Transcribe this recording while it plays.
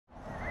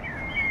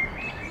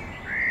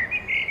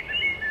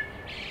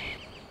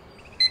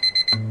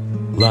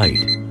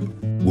Light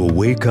will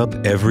wake up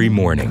every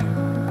morning,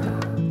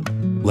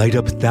 light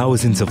up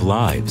thousands of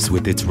lives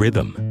with its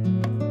rhythm.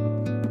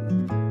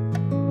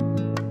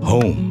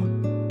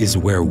 Home is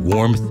where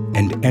warmth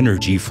and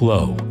energy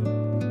flow.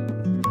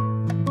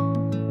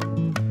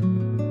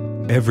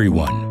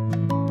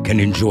 Everyone can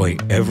enjoy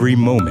every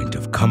moment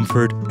of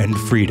comfort and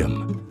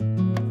freedom.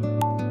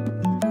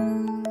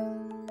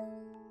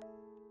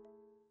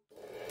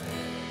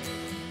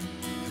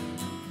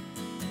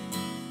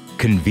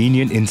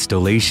 Convenient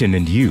installation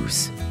and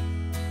use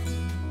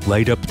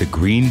light up the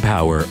green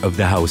power of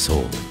the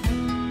household.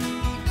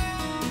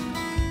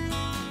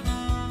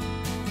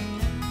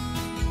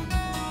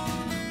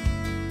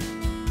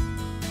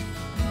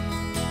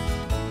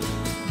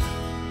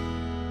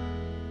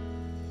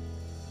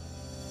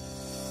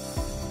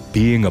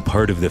 Being a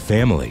part of the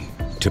family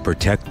to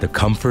protect the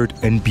comfort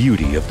and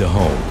beauty of the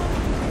home.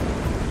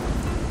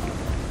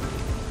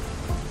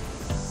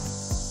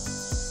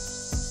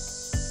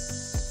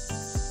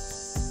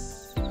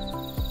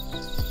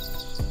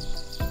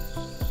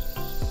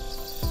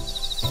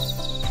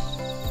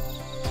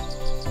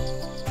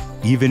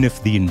 Even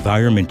if the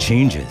environment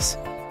changes,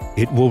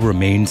 it will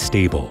remain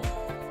stable.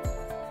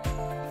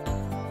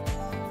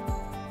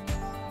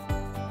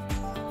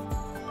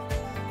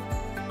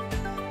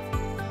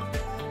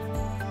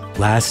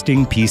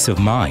 Lasting peace of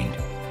mind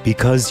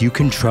because you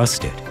can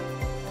trust it.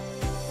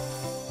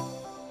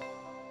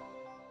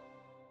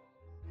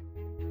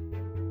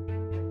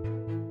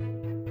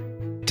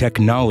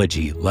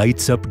 Technology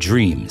lights up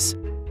dreams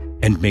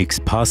and makes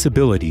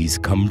possibilities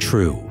come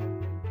true.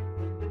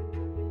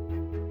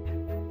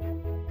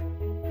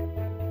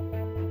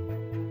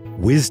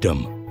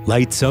 Wisdom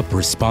lights up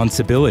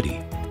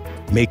responsibility,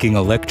 making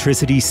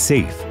electricity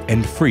safe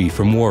and free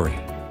from worry.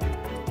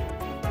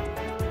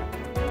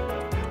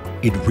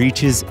 It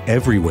reaches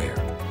everywhere.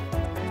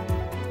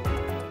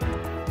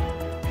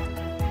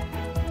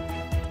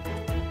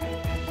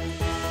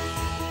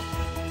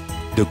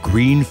 The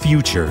green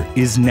future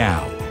is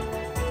now.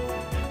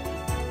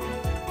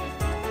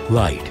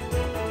 Light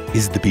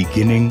is the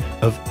beginning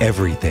of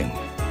everything.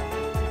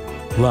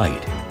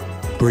 Light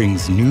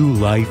brings new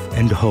life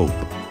and hope.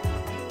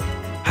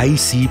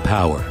 Hi-C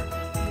Power,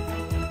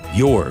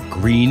 your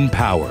green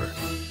power.